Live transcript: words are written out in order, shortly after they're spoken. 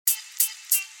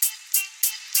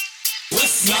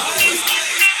Hip-hop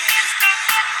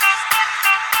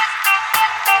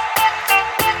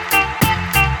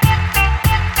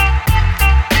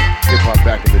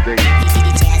back in the day.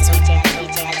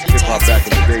 Hip-hop back in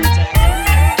the day.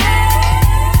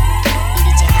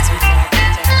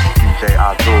 DJ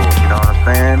Azul, you know what I'm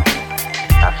saying?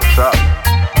 That's what's up.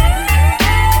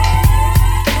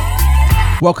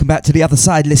 Welcome back to the other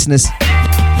side, listeners.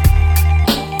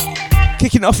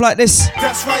 Kicking it off like this.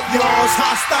 That's right, y'all. It's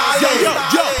hostile.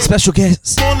 Yo. Special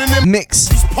guest mix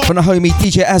from the homie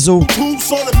DJ Azul,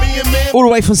 all the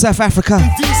way from South Africa,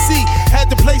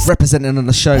 representing on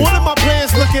the show.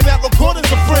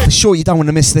 For sure, you don't want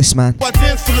to miss this, man. I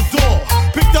danced to the door,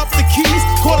 picked up the keys,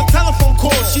 caught a telephone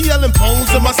call. She yelling bones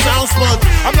in my sound sponge.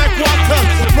 I'm like, what up?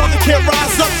 Brother can't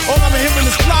rise up. All I'm hearing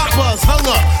is fly buzz. Hung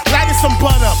up, lighting some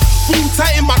butt up. Food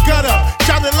tight in my gut up.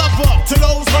 Shouting love up to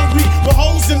those hungry with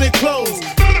holes in their clothes.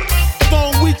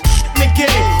 Throwing weak in the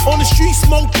game. On the street,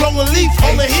 smoke, blowing leaf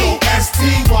on the heat.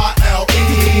 H-O-S-T-Y-L-E.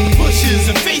 Bushes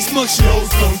and face mushes.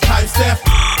 Those some types that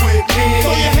with me.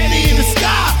 Throw your Henny in the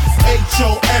sky.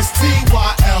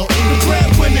 H-O-S-T-Y-L-E. The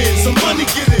breadwinners, some money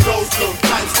get it. Those some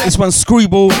types that. This one's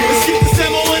Screwball,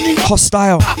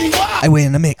 Hostile, and we're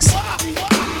in the mix.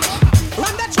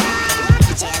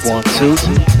 1, 2.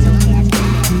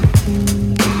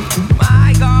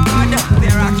 My God,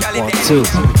 they're actually 1, 2.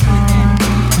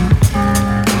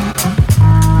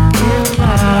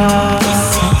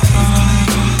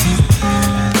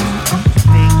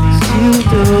 Things you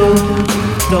do,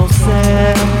 don't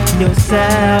sell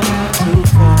yourself to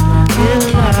fall in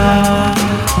love.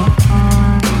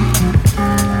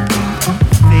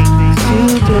 Things you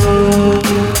do.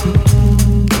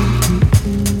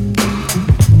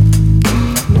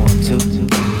 1,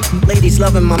 2. Ladies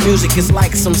loving my music is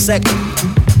like some sex.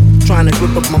 Trying to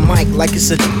grip up my mic like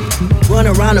it's a run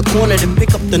around the corner to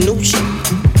pick up the new shit.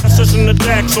 I says in the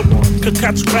jack so could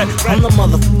catch red. I'm the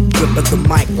mother grip up the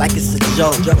mic like it's a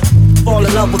joke. Fall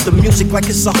in love with the music like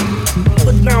it's a.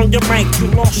 Put down your mic, you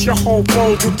lost your whole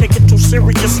world. You take it too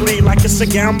seriously like it's a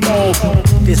gamble.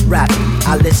 This rap,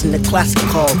 I listen to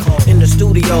classical in the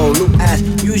studio, loop as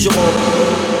usual.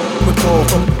 Recall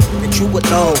that you would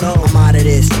know I'm out of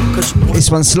this. This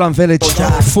one's Slum Village,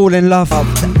 Fall in Love.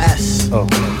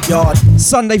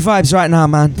 Sunday vibes right now,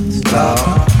 man.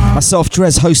 Myself,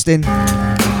 Drez, hosting.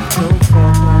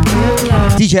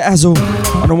 DJ Azul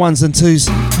on the 1s and 2s.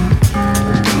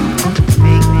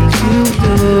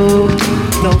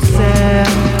 Don't sell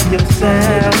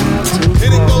yourself to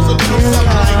and it goes a little something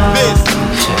like this.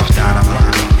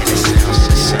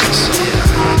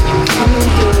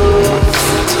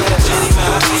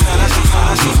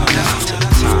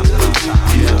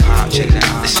 check it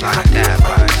out. It's like that,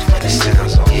 right? It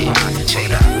sounds all fine. Check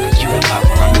it out. You love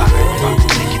my life.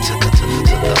 Take it to the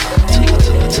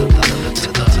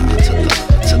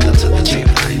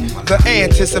The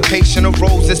anticipation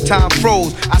arose as time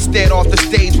froze. I stared off the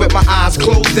stage with my eyes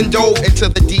closed and dove into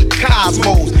the deep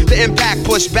cosmos. The impact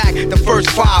pushed back the first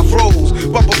 5 rows.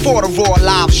 But before the raw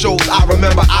live shows, I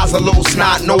remember eyes a little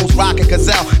snot nose, rocking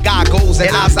gazelle, goggles and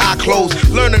eyes I closed.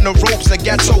 Learning the ropes of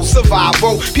ghetto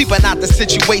survival. Peeping out the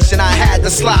situation I had to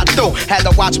slide through. Had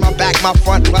to watch my back, my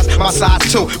front, plus my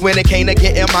sides too. When it came to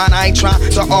getting mine, I ain't trying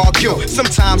to argue.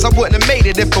 Sometimes I wouldn't have made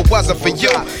it if it wasn't for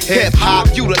you. Hip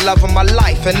hop, you the love of my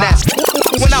life, and that's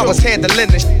when I was handling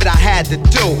the shit I had to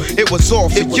do. It was all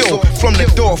for you, from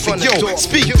the door for you.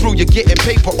 Speak through, you're getting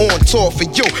paper on tour for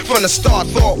you. From the start,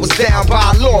 thought was down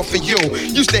by law for you.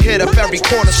 Used to hit up every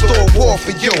corner store war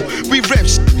for you. We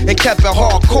ripped shit and kept it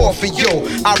hardcore for you.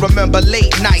 I remember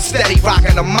late nights, steady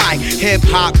rocking the mic. Hip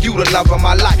hop, you the love of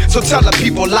my life. So tell the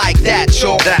people like that,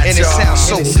 yo. And it sounds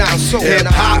so nice. Hip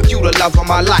hop, you the love of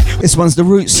my life. This one's The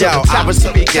Roots. Yo, I was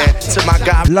speaking to my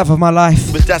guy. Love of my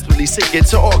life. Was desperately seeking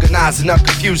to organize enough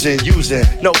confusion, using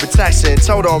no protection,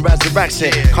 told on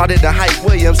resurrection. Caught it to Hype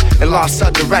Williams and lost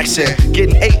her direction.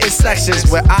 Getting 8 in sections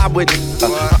where I would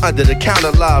under the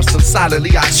counter love. So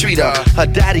silently I treat her. Her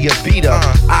daddy a beat her.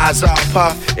 Eyes all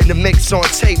puff in the mix on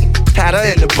tape. Had her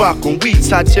in the buck. When we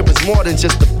touch, it was more than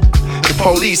just the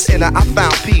police in her. I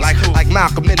found peace like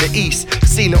Malcolm in the East.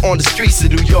 Seen her on the streets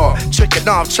of New York. Tricking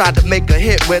off, tried to make a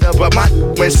hit with her, but my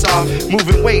went soft.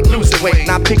 Moving weight, losing weight.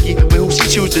 Not picky with who she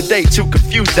choose to date. Too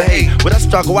confused to hate. With her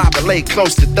struggle, I relate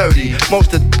close to 30.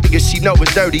 Most of the niggas she know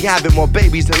is dirty, having more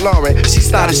babies than Lauren. She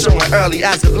started showing early.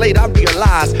 As of late, I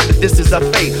realized that this is her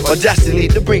fate or destiny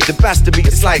to bring the best of me.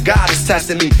 It's like God is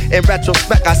testing me. In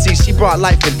retrospect, I see she brought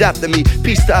life and death to me.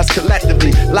 Peace to us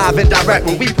collectively. Live and direct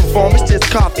when we perform. It's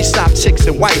just coffee shop chicks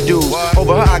and white dudes.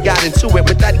 Over her, I got into it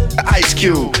with that Ice Cube.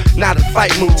 IQ. Not a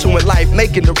fight mood to in life,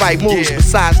 making the right moves.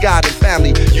 Besides God and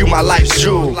family, you my life's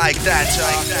jewel. Like that,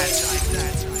 y'all.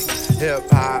 Hip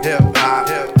hop, hip hop,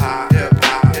 hip hop, hip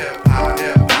hop, hip hop,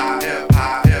 hip hop, hip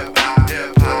hop, hip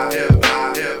hop, hip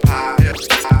hop, hip hop, hip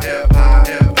hop,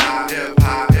 hip hop, hip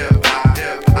hop, hip hop,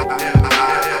 hip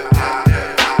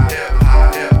hop,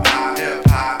 hip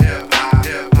hop, hip hop,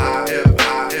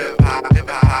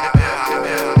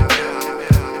 hip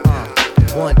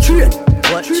hop. One, two,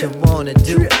 what you wanna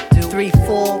do? 3,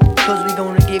 4, cause we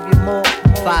gonna give you more.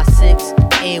 5, 6,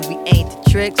 and we ain't the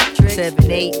tricks. 7,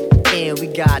 8, and we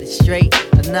got it straight.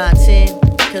 A 9, 10,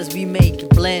 cause we make it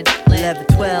blend. 11,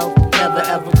 12, never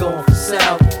ever going for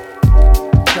self.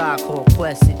 Tribe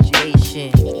Quest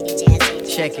situation.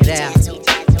 Check it out.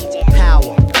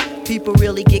 Power. People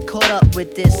really get caught up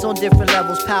with this on different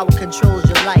levels. Power controls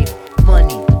your life.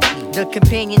 Money. The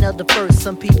companion of the first.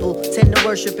 Some people tend to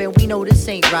worship and we know this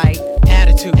ain't right.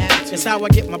 Attitude. It's how I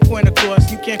get my point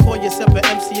across. You can't call yourself an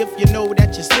MC if you know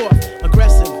that you're soft.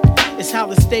 Aggressive. It's how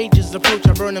the stages approach.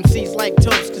 I burn MCs like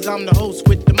toast, cause I'm the host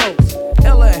with the most.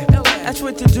 LA, that's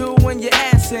what to do when you're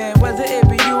assing. Whether it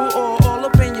be you or all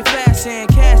up in your fashion.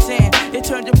 Cash in, it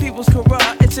turned your people's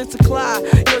corrupt. It's just a clock.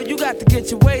 Yo, you got to get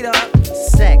your weight up.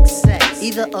 Sex.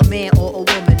 Either a man or a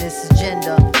woman, this is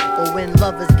gender. Or when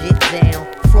lovers get down.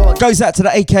 Fraud. Goes out to the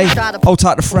AK, hold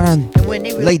tight to Fran,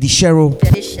 Lady Cheryl.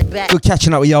 Good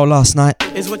catching up with y'all last night.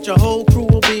 Is what your whole crew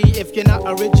will be if you're not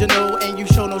original and you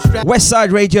show no strap.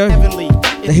 Westside Radio,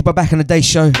 the Hip Hop Back in the Day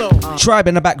show. Tribe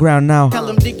in the background now.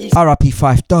 R.I.P.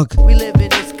 Fife Doug. We live in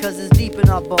this cause it's deep in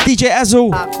our bones. DJ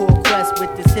Azul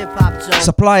with this hip hop joke.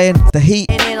 supplying the heat.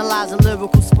 And analyze a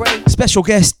lyrical spray. Special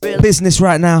guest, business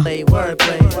right now.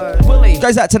 Willie.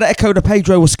 Goes out to the Echo to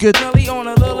Pedro, what's good? Lily on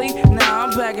a lily, now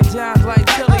I'm back in times like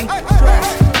Tilly.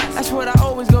 Stress, that's what I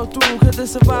always go through, cause the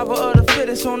survival of the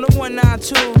fittest on the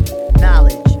 192.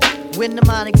 Knowledge. When the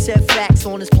mind accept facts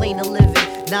on this plane of living,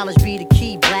 knowledge be the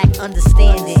key, black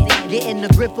understanding. Getting the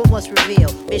grip of what's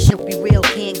revealed. Bishop be real,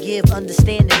 can't give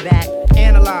understanding back.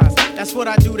 Analyze, that's what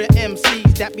I do to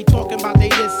MCs that be talking about they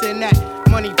this and that.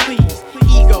 Money please,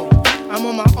 ego. I'm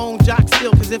on my own jock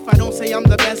still, cause if I don't say I'm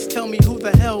the best, tell me who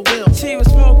the hell will. She was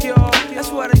smoke, y'all, that's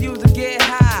what I use to get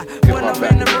high. When I'm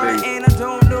in the right and I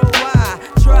don't know why.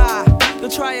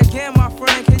 Try again, my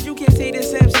friend, cause you can see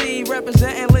this MC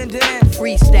representing Linden.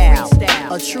 Freestyle,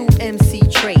 a true MC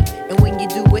trait. And when you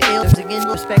do it ill, again,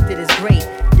 respected is great.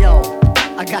 Yo,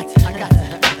 I got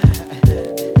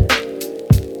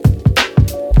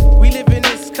We live in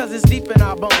this cause it's deep in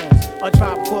our bones. A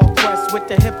Tribe Called Quest with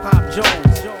the hip hop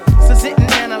Jones. So sit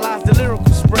and analyze the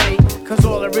lyrical spray, cause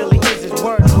all it really is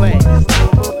wordplay.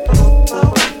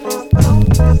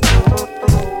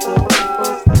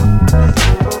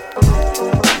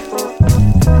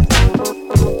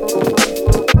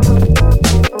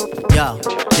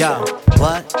 Yo,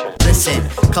 what? Listen,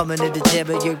 coming to the jam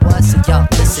and you what? So yo,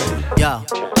 listen, yo,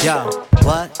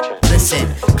 what? Listen,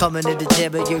 coming to the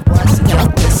jam and you what? So yo,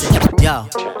 listen, yo,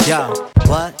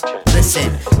 what?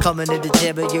 Listen, coming to the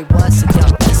jam and you what? So yo,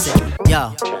 listen,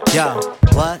 yo,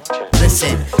 what?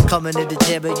 Listen, coming to the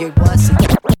jam and you what? So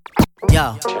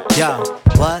yo,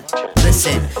 what?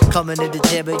 Listen, coming to the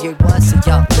jam and you what? So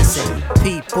yo, listen,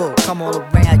 people, come all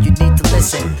around, you need to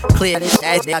listen. Clear this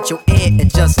ass out your ear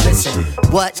and just listen.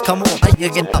 What? Come on, you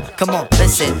can come on,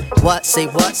 listen. What? Say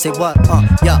what? Say what?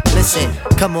 Yo, listen.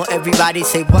 Come on, everybody,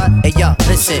 say what? Hey, yo,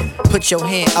 listen. Put your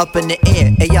hand up in the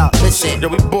air. Hey, yo, listen. Yo,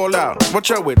 we ball out. What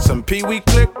y'all with? Some Pee-wee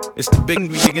click? It's the big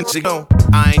we can see.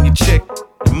 I ain't your chick.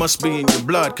 It must be in your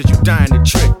blood, cause you dying to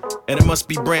trick. And it must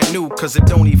be brand new, cause it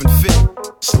don't even fit.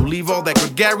 So leave all that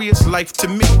gregarious life to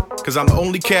me, cause I'm the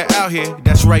only cat out here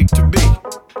that's right to be.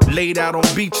 Laid out on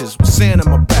beaches with sand on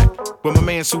my back, with my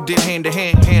mans who did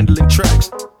hand-to-hand handling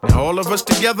tracks. Now all of us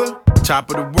together, top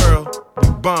of the world. We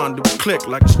bond, we click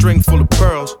like a string full of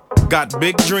pearls. Got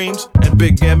big dreams and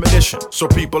big ammunition, so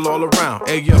people all around,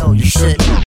 hey yo, you should.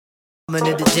 Coming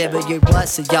to the jam and you what?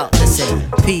 So yo,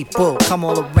 listen. People, come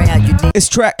all around, you need. This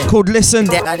track called Listen.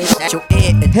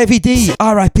 Heavy D,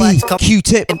 R.I.P.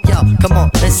 Q-Tip. Yo, come on,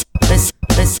 listen.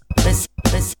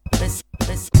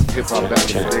 Hip hop back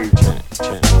in the day.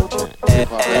 Hip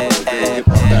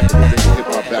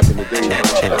hop back in the day.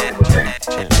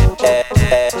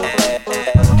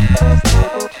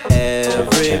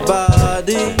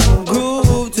 Everybody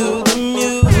groove to the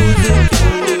music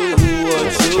and do what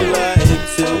you like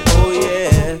to.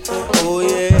 Oh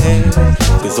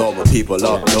yeah. Cause all my people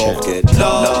up north get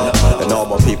love, and all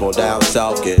my people people down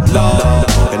south get love,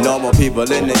 and all my people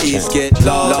in the east get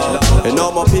love, and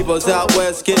all my peoples out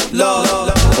west get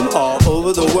love. From all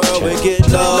over the world we get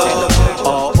love,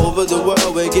 all over the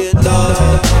world we get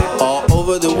love, all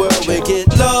over the world we get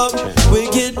love, we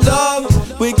get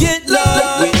love, we get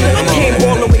love. I came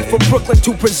all the way from Brooklyn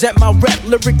to present my rep.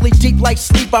 Lyrically deep like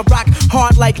sleep, I rock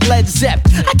hard like Led Zepp.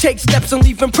 I take steps and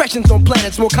leave impressions on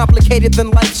planets more complicated than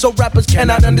life, so rappers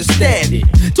cannot understand it.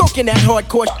 Talking that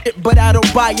hardcore shit, but I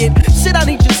don't buy it. Sit down,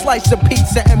 eat your slice of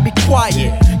pizza and be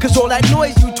quiet, cause all that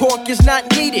noise you talk is not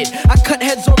needed. I cut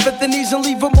heads off at the knees and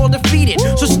leave them all defeated.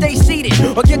 So stay seated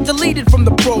or get deleted from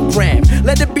the program.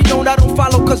 Let it be known I don't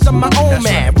follow cause I'm my own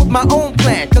man. With my own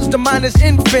plan, cause the mind is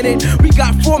infinite. We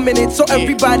got 4 minutes, so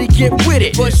everybody get with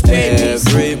it. Push baby,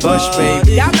 push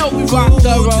baby. Y'all know we rock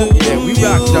thorough. Yeah, we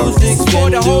rock thorough. For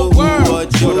the whole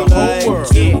world. For the whole world.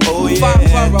 Yeah.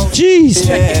 Jeez.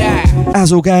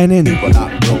 Azul going in.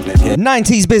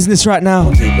 90s business right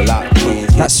now.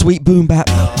 That sweet boom bap.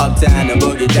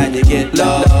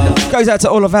 Goes out to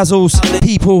all of Azul's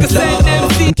people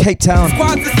in Cape Town,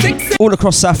 all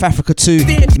across South Africa too.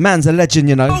 Man's a legend,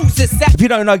 you know. If you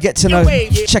don't know, get to know.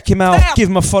 Check him out. Give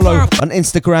him a follow on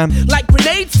Instagram.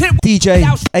 DJ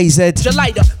AZ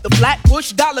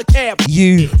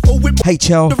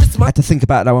UHL. I had to think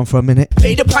about that one for a minute.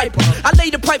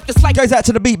 Goes out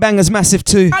to the Beat Bangers massive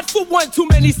too. For one too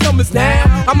many summers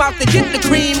now. I'm out to get the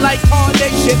cream like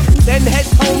Carnation. Then head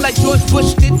home like George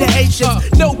Bush did the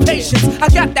Haitians. No patience, I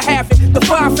got to have it. The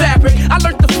fine fabric. I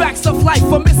learned the facts of life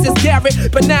from Mrs.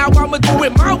 Garrett. But now I'ma do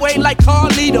it my way like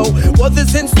Carlito. Whether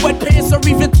it's in sweatpants or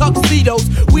even tuxedos.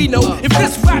 We know if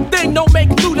this rap thing don't make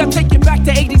loot, I take it back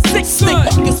to 86. Think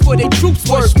buckets for their troops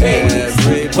work, baby.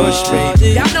 Push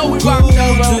baby. Y'all know we rock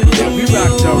thorough. Yeah, we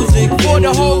rock thorough. For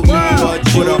the whole world.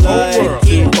 For the whole world.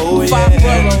 Oh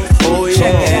yeah. Oh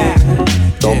yeah.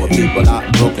 All my people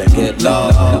out Brooklyn get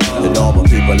love, and all my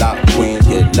people out Queens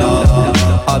get love.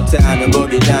 Uptown and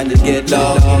boogie down you get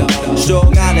love.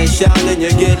 Strong out and shouting you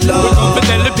get love. We come to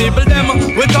tell the people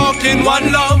them we talking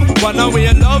one love, one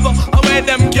away love. Away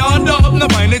them can't love, no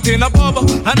find it in a pub.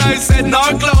 And I said no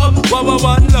club,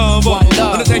 one love.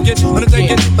 Wanna take it, wanna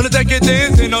take it, wanna take it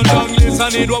easy. No long list, I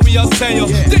need what we are saying.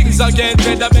 Things are getting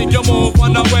better, make you move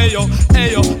one away yo.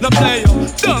 Hey yo, no play yo,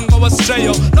 don't go astray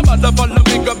yo. No matter follow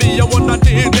me, go be your one of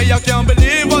the I can't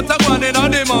believe what I want in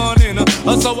the morning.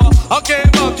 So I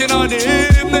came back in the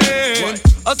evening.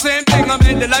 Same thing, I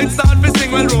made the lights start to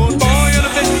sing. Well, road boy, on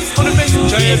the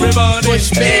face, everybody.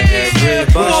 Push baby,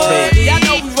 push baby. Y'all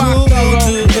know we rock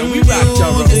thorough, and we rock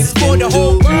thorough. This is for the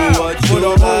whole world, for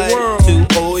the whole world.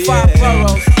 5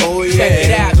 boroughs, check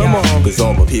it out, come on. Cause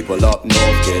all my people up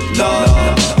north get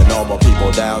love, and all my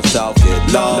people down south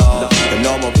get love, and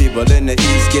all my people in the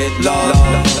east get love,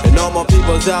 and all my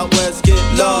peoples out west get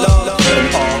love,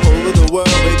 and all over the world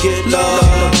we get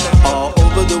love, all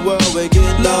over the world we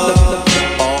get love,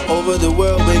 all over the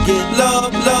world we get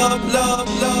love, love, love,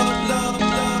 love, love,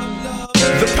 love.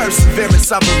 The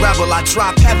perseverance of a rebel, I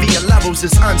drop heavier levels,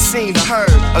 is unseen or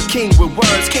heard. A king with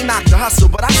words, can't knock the hustle,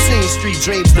 but I've seen street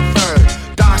dreams deferred.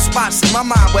 Dark spots in my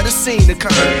mind where the scene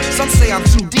occurred. Some say I'm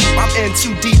too deep, I'm in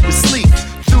too deep to sleep.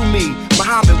 Through me,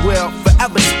 Muhammad will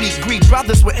forever speak Greek.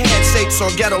 Brothers with handshakes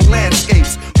on ghetto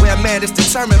landscapes, where a man is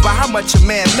determined by how much a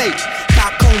man makes.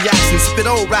 Cop cognacs and spit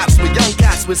old raps with young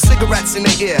cats with cigarettes in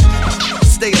their ear.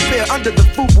 Stay up here under the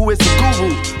FUBU is a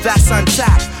guru, that's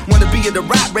untapped. Wanna be in the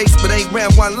rap race but ain't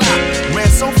ran one lap. Ran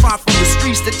so far from the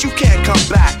streets that you can't come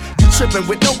back. You tripping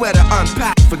with nowhere to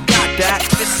unpack, forgot that.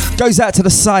 Goes out to the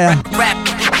sire.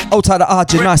 Old tight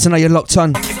RJ, nice to know you're locked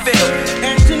on.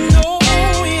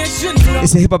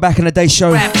 It's the Hip Hop Back in the Day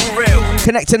show.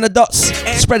 Connecting the dots,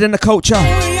 spreading the culture.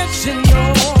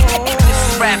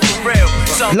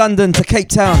 London to Cape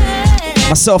Town.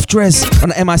 Myself, Drez on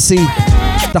the MIC.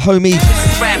 The homie,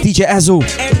 DJ Azul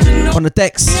on the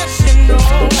decks.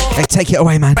 Hey, take it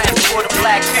away, man. I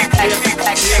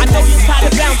know you're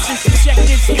tired of bouncing, so check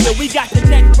this here. We got the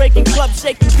neck breaking, club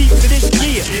shaking beat for this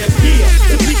year. Yeah,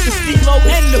 to beat the stilo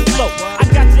and the flow. I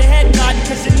got your head nodding,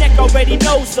 cause your neck already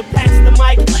knows. So pass the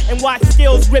mic and watch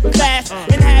skills rip fast.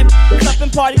 And have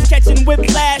clubbing parties catching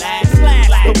whiplash. Slash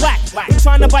the whack. I'm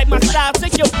trying to bite my style.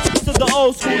 Take your to the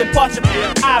old school and part your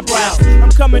eyebrows.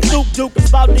 I'm coming through, Duke is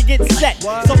about to get set.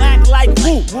 So act like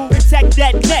woo, protect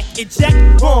that neck,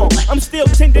 eject wrong. I'm still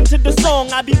tending to the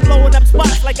song. I be blowing up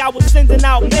spots like I was sending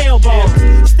out mail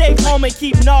bombs. Stay calm and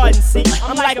keep nodding, see.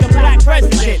 I'm like a black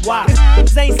president. Why?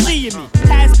 Cause ain't seeing me.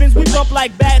 Has-beens, we bump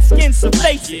like bad skin, so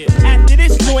face it. After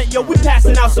this joint, yo, we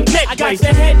passing out some neck. I got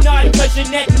your head nodding cause your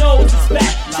neck knows it's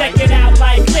back. Check it out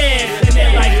like this, and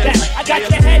then like that. I got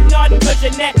your head nodding cause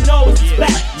your neck knows it's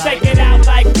back. Check it out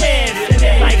like this, and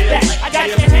then like that. I got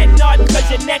your head nodding cause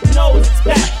your neck knows it's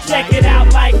back. Check it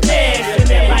out like this, and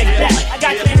then like that. I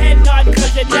got your head nodding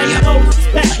cause your neck knows it's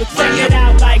back. Check it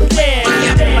out like this,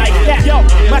 and then like that. Yo,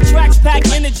 my tracks pack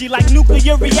energy like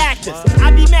nuclear reactors.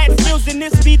 I be mad skills in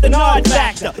this be the nod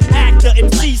factor. Actor,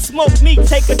 MC, smoke me,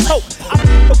 take a toke.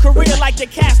 I a career like the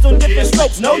cast on different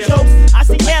strokes, no jokes. I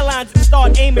see hairlines and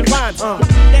start aiming rhymes.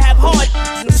 They have hard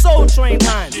and soul train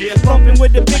lines. Bumping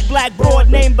with the big black broad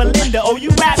named Belinda. Oh, you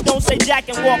rap, don't say jack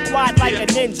and walk wide like a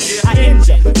ninja. I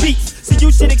injure beats, so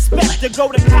you should expect to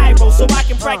go to Cairo so I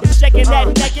can practice checking that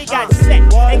neck. It got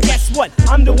set, and guess what?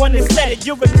 I'm the one that said it.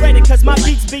 You regret it, cause my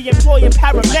beats be employing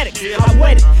paramedics. I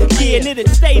wet it, yeah, and it'll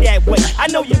stay that way. I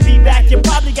know you'll be back, you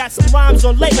probably got some rhymes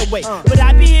on layaway. But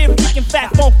I be here freaking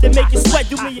fat funk to make you sweat.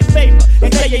 Do me a favor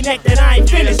and tell your neck that I ain't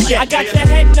finished yet. I got your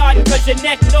head nodding cause your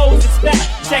neck knows it's back.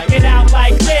 Check it out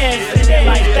like this, and then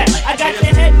like that. I got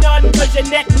your head nodding cause your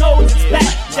neck knows it's back.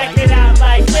 Check it out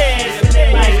like this, and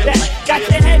then like that. Got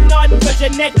your head nodding cause your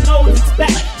neck knows it's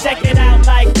back. Check it out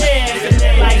like this, and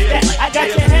then like that. I got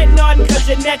your head nodding cause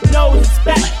your neck knows it's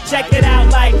back. Check it out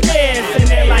like this, and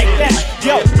then like that.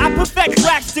 Yo, I perfect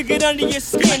tracks to get under your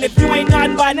skin. If you ain't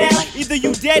nodding by now, either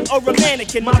you dead or a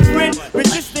mannequin. My friend,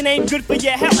 resisting ain't good for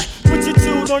your health. Put your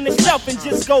dude on the shelf and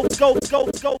just go help.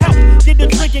 Get the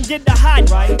drink and get the hot.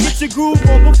 Get your groove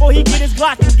on before he get his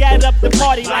Glock and gather up the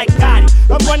party like Gotti.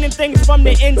 I'm running things from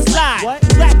the inside.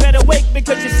 Rap better wake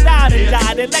because your style done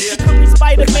died. Electrically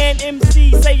Spider-Man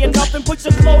MC saying nothing. Put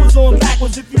your clothes on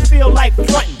backwards if you feel like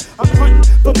frontin'. I'm hunting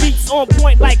for beats on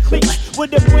point like cleats.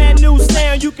 With a brand new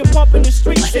sound you can pump in the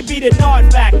streets. It be the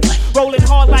Nard Factor. Rolling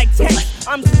hard like tanks.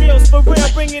 I'm skills for real,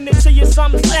 bringing it to you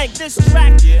some stank. This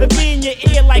track will be in your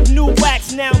ear like new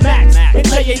wax, now max.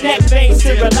 Until your neck veins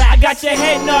to relax. I got your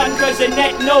head nodding cause your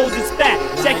neck knows it's fat.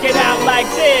 Check it out like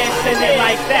this and then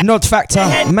like that. Nod Factor,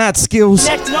 mad skills.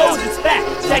 Neck knows it's fat.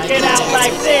 Check it out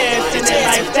like this and then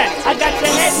like that. I got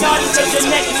your head nodding cause your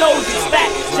neck knows it's fat.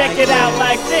 Check it out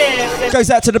like this. Goes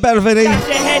out to the Belvedere.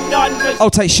 I'll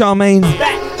take Charmaine.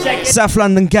 South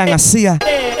London gang, I see ya.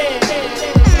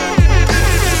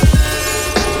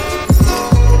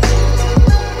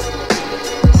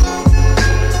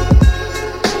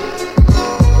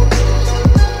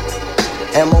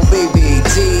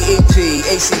 M-O-B-B-D-E-P,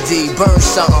 ACD, burn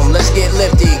something, let's get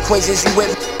lifty. Queens, is you with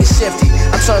me? It's shifty.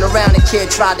 I turn around, the kid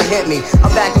tried to hit me.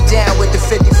 I'm backing down with the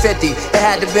 50-50. It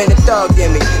had to been a thug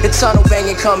in me. The tunnel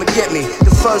banging, come and get me.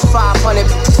 The first 500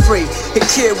 is free. Hit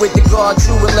kid with the guard,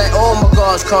 true, and let all my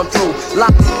guards come through.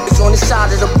 Lock is on the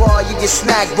side of the bar, you get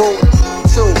smacked, boo.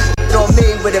 Too. On me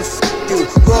with them you.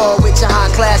 Go on with your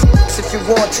high class if you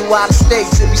want to. Out of state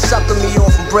to be sucking me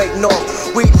off and breaking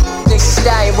off. We think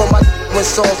stallion when my went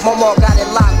soft. My mom got it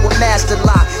locked with master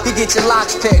lock. You get your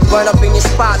locks picked, run up in your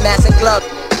spot, mask and glove.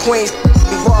 Queens,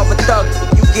 involve a thug,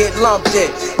 you get lumped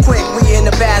it. Quick, we in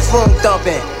the bathroom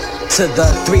thumping. To the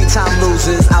 3-time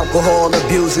losers, alcohol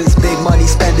abusers, big money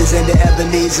spenders and the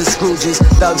Ebenezer Scrooges.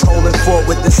 Thugs holding fort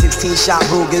with the 16-shot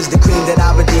Rugers. The cream that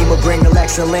I redeem will bring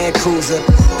Alexa Land Cruiser.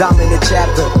 Dominant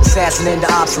chapter, assassin into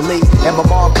obsolete. And my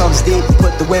mom comes deep,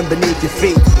 put the wind beneath your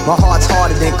feet. My heart's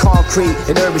harder than concrete.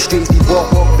 In urban streets, we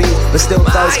walk beat, but still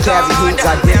thugs carry heat.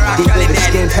 I dig deep in the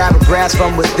skin, paragraphs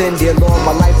from within. Dear Lord,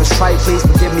 my life is trite, please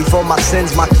forgive me for my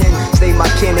sins. My kin, stay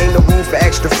my kin, ain't no room for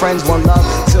extra friends. One love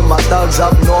to my thugs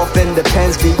up north.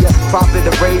 Depends, be a prophet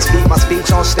of rage, speak my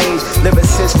speech on stage.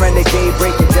 Lyricist, renegade,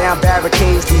 breaking down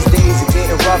barricades. These days are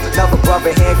getting rough, another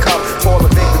brother handcuffed. Fall a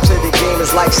victim to the game,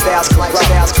 his lifestyles corrupt.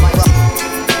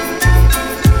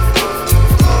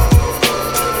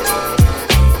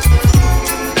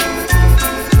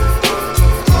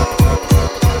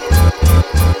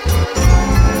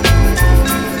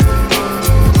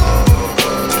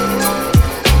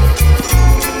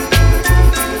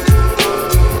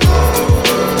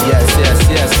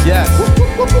 Yes.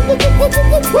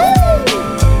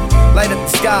 Light up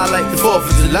the sky like the 4th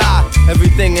of July.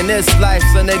 Everything in this life,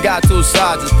 son, they got two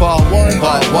sides. It's part 1,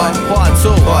 part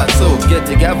 2. Get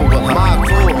together with my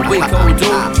crew, and we gon' do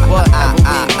whatever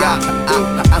we got to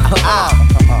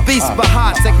do. Beast but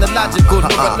hot, technological,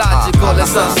 neurological,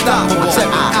 it's unstoppable. Check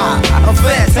it out, I'm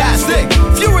fantastic,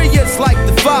 furious like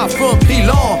the 5 from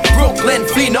Pelon, Brooklyn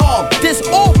phenom. This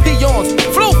all peons,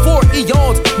 flow for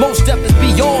eons. Most depth is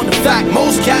beyond the fact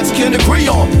most cats can agree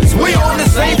on. We on the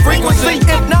same frequency,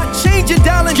 if not change it,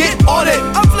 dial and get on it.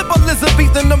 I flip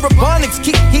Elizabethan and Robonics,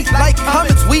 keep heat like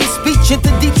comets. We speech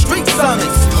into deep street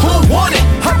summits. Who want it?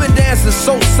 I've been dancing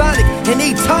so sonic, and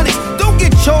eat tonics. Don't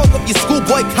get charged up your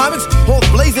schoolboy comics, all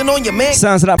blazing on your man.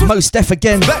 Sounds like Most Def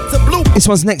again. Back to blue. This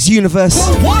one's Next Universe.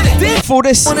 Before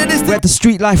this, we had the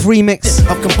Street Life remix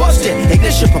of combustion,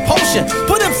 ignition, propulsion.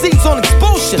 Put them seeds on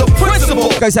expulsion. The principle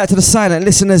goes out to the silent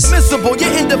listeners. Admissible,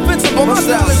 you're indefensible. My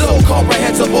style is so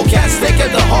comprehensible. Can't stick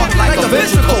at the heart like a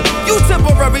ventricle. You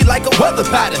temporary like a weather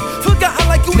pattern. Forgotten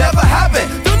like you never happened.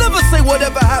 Don't ever say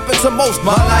whatever happened to most.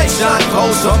 My light shine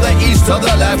coast from the east to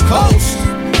the left coast.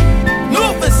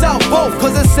 North and south both,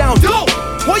 cause it sound dope.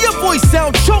 While your voice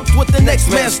sound choked with the next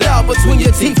man's style between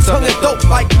your teeth, tongue and throat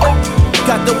like oh.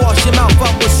 Got to wash your mouth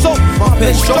out with soap. My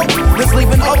pen stroke is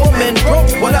leaving other men broke.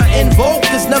 What I invoke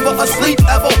is never asleep,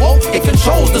 ever woke. It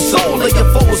controls the soul of your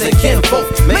foes and kinfolk.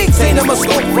 Maintaining my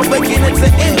scope from beginning to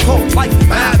end quote. Like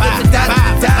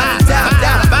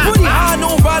pretty high,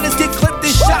 no riders get clipped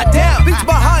and shot down. Beats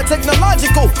by high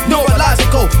technological,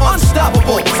 neurological,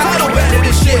 unstoppable. Title better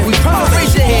than shit. We proud.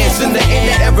 Raise your hands in the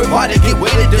air. Everybody get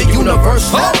with it. The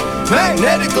universe.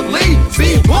 Magnetically,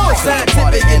 be more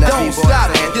scientific and don't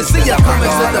stop it. You see I'm coming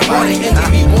to the party and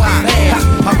give me more stand.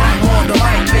 I'm on the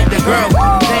mic, make the girl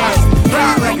dance.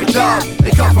 Fly like a dove,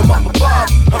 they come from up above.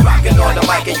 I'm rocking on the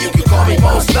mic and you can call me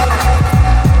Most Love.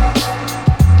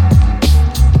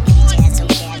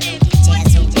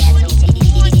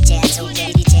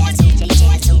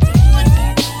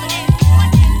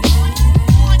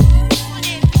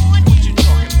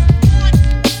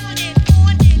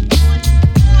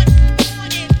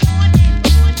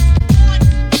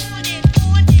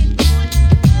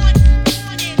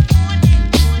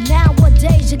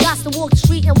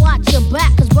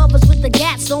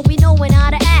 Don't be knowing how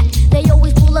to act. They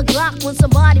always pull a Glock when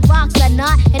somebody rocks that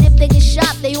knot. And if they get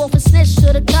shot, they often snitch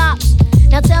to the cops.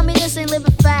 Now tell me this ain't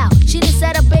living foul. She done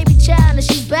set a baby child and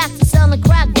she's back to selling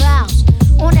crack vows.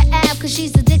 On the app cause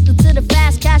she's addicted to the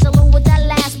fast cash. Alone with that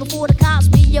last before the cops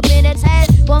be up in its head.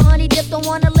 But honey dip don't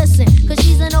wanna listen. Cause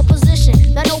she's in a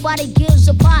position that nobody gives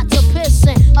a pot to piss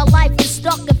in. Her life is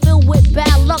stuck and filled with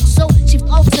bad luck. So she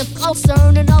floats and floats to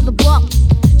earn another buck.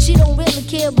 She don't really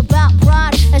care about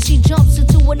pride as she jumps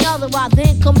into another ride,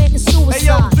 then committing suicide. Hey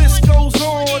yo, this goes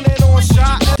on and on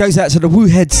shot. Goes out to the Woo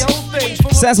Heads.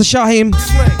 Sounds of Shaheem.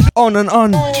 On and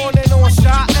on.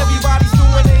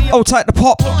 Oh, tight the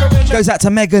pop. Goes out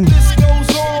to Megan.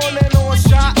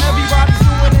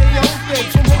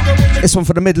 This one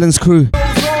for the Midlands crew.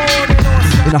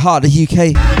 In the heart of the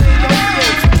UK.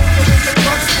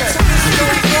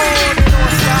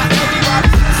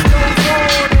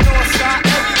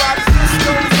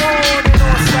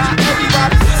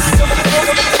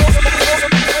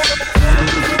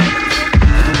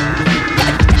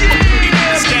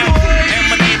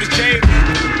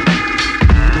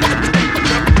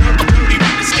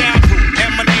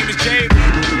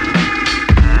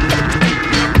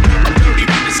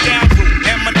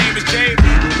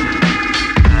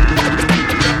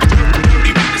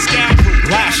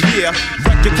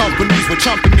 Companies were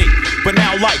chumping me, but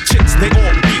now like chicks, they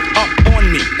all beat up on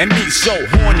me. And me so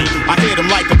horny, I hit them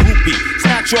like a groupie.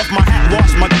 Snatch off my hat, wash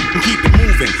my and keep it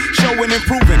moving. Showing and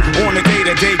proving on a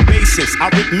day-to-day basis. I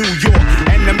rip New York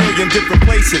and a million different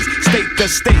places. State to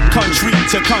state, country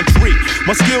to country.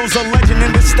 My skills are legend in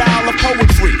the style of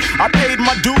poetry. I paid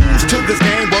my dues to this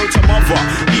game, word to mother.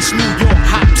 East New York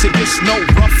hops, it gets no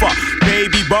rougher.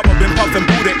 Baby Bubba been puffing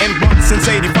Buddha and blunt since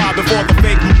 85 before the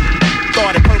fake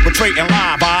started perpetrating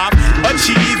live, Bob.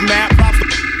 Achieve mad props to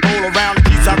roll around the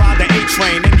Jeeps. I ride the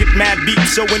A-train and get mad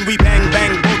beats. So when we bang,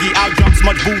 bang, boogie, out jumps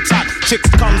much boots hot.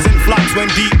 Chicks comes in flocks when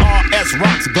DRS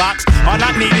rocks blocks. Are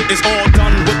not needed, it's all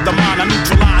done with the mind. I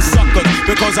neutralize suckers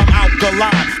because I'm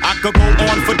alkaline. I could go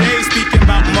on for days speaking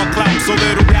about my clout. So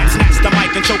little rap snatch the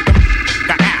mic and choke them.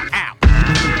 Ow, ow.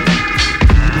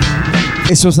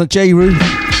 This was a J-Roo,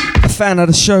 a fan of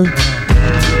the show.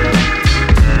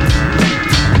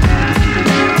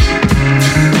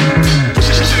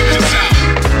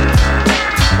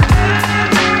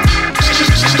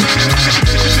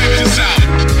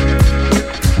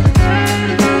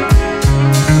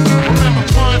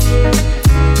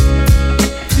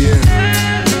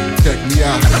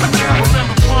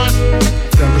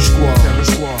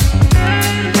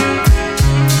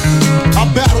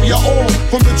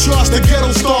 From the trust, the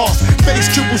ghetto stars.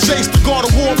 Face triple shakes to guard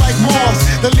a war like Mars.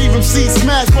 That leave MCs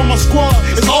smashed by my squad.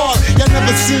 It's hard, y'all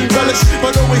never seen relish,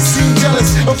 but always seem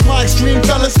jealous of my extreme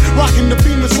fellas. Rocking the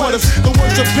Beamer sweaters, the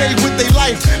worst are paid with their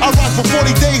life. I rock for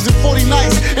 40 days and 40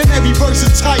 nights, and every verse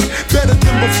is tight, better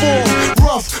than before.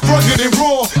 Rough, rugged and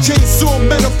raw, chainsaw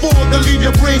metaphor to leave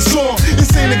your brain sore.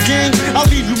 This ain't a game, I'll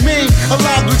leave you mean.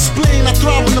 Allowed to explain, I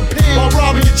thrive in the pain while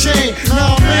robbing your chain.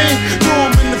 Nah, man,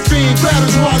 throw him in the fiend, grab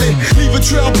his wallet, leave a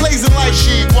trail blazing like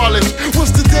sheet wallet.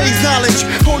 What's today's knowledge?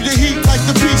 Hold your heat like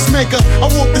the peacemaker. I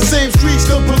walk the same streets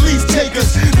the police take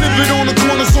us. Living on the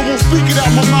corner, so won't speak it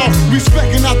out my mouth.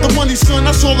 Respecting out the money, son,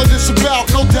 that's all that it's about,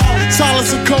 no doubt.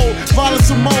 Silence and cold, violence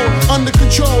and more, under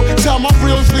control. Tell my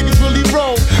real niggas really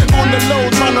roll. On the low,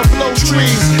 trying to blow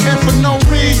trees. And for no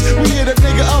reason, we hit a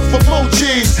nigga up for more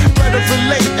cheese. Better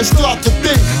relate and start to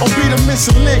think, or be the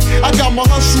missing link. I got my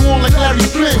hustle on like Larry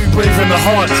Flint. We brave in the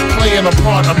heart, playing a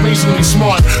part, amazingly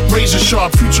smart. Razor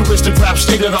sharp, futuristic rap,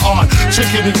 state of the art.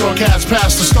 Chicken New York hats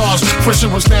past the stars. First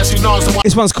it was Nancy Nas.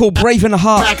 This one's called Brave in the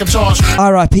Heart.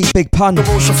 R.I.P. Big Pun.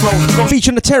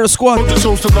 Featuring the Terror Squad.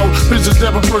 Business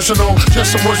never personal,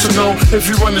 just some words to know. If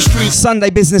you run the streets, Sunday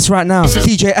business right now.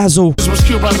 DJ Azul. Was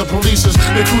killed by the police.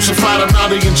 They crucified him. Now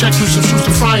they inject you some shoes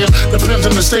to fire. Depends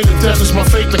on the state of death. Is my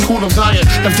fate to cool them dying?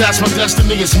 If that's my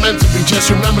destiny, it's meant to be. Just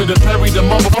remember to bury the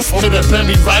motherfucker that buried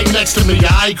me right next to me.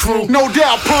 I crew. No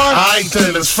doubt, Pun. I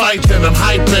then it's fighting. I'm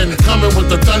hyping. Coming with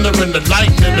the thunder and the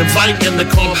lightning. Inviting the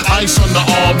calm. Ice on the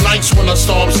arm. Nights when I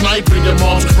storm. Sniping your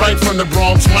moms. Right from the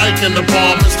Bronx. Mike in the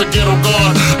bomb. Mr. Ghetto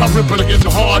God. I rip it against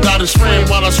the hard out his frame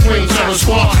while I scream. Terror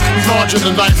Squad. Larger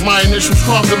than life. My initials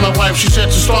carved in my wife. She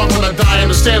said to start when I die.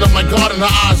 Understand on my God in her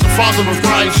eyes. The father of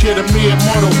Christ. Here to me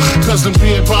immortal. Cause them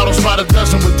beer bottles by the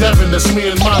dozen with Devin. That's me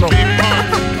and Mono.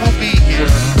 We'll be here. In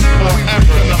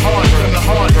the heart. In the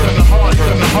heart. In the heart.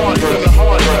 In the heart. In the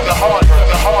heart. In the heart. In the heart.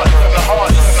 In the heart. In the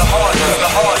heart. In the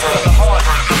heart. In the heart.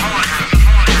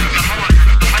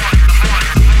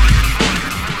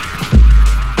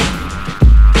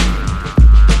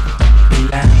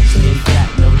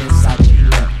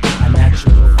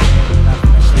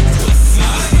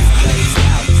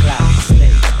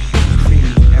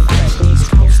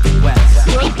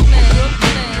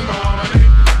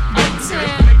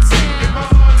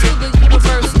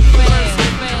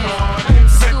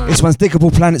 This one's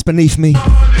Diggable Planets Beneath Me.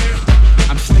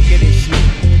 I'm slicker this year.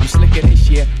 I'm slicker this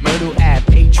year. Myrtle Ave,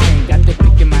 A-Train, got the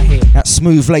pick in my head. That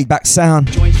smooth, laid back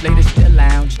sound. Joints later still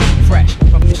lounge. Fresh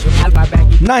from the shop. Out my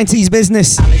baggy. 90s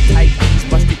business. Tight,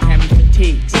 busted cami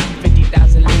fatigues.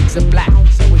 50,000 leagues of black.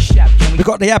 So it's shop. We've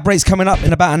got the ad breaks coming up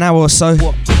in about an hour or so.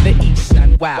 Walk to the east,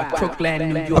 son. Wow, Brooklyn,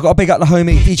 New York. I've got to big up the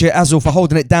homie DJ Azul for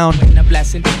holding it down. A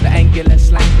blessing, the angular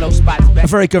slang blow spots back. A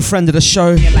very good friend of the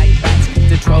show.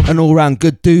 An all-round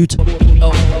good dude.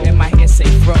 Oh, and my hair say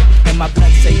bro, and my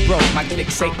blood say bro, my click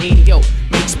say yo.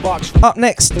 Make sparks. Up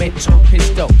next, we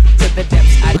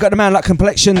got the man like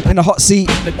complexion in the hot seat.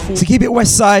 So keep it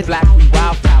west side.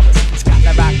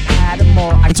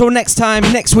 Until next time,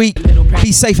 next week.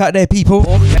 Be safe out there, people.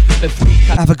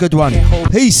 Have a good one.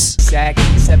 Peace.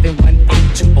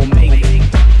 7182 Omega.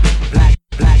 Black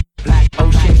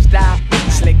ocean style.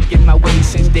 Slick in my way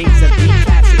since days of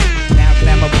classic. Now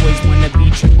glamour boys wanna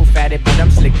be triple fatted, but I'm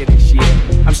slicker this year.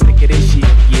 I'm slicker this year,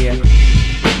 yeah.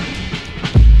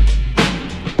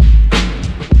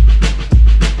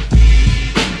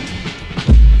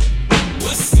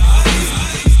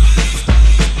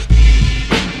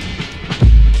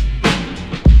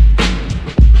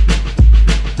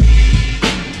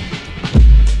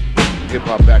 Hip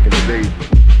hop back in the day.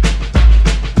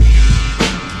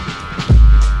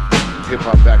 Hip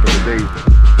hop back in the day.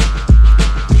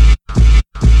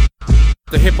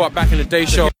 The hip hop back in the day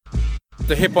show.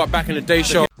 The hip hop back in the day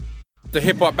show. The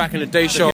hip hop back in the day show.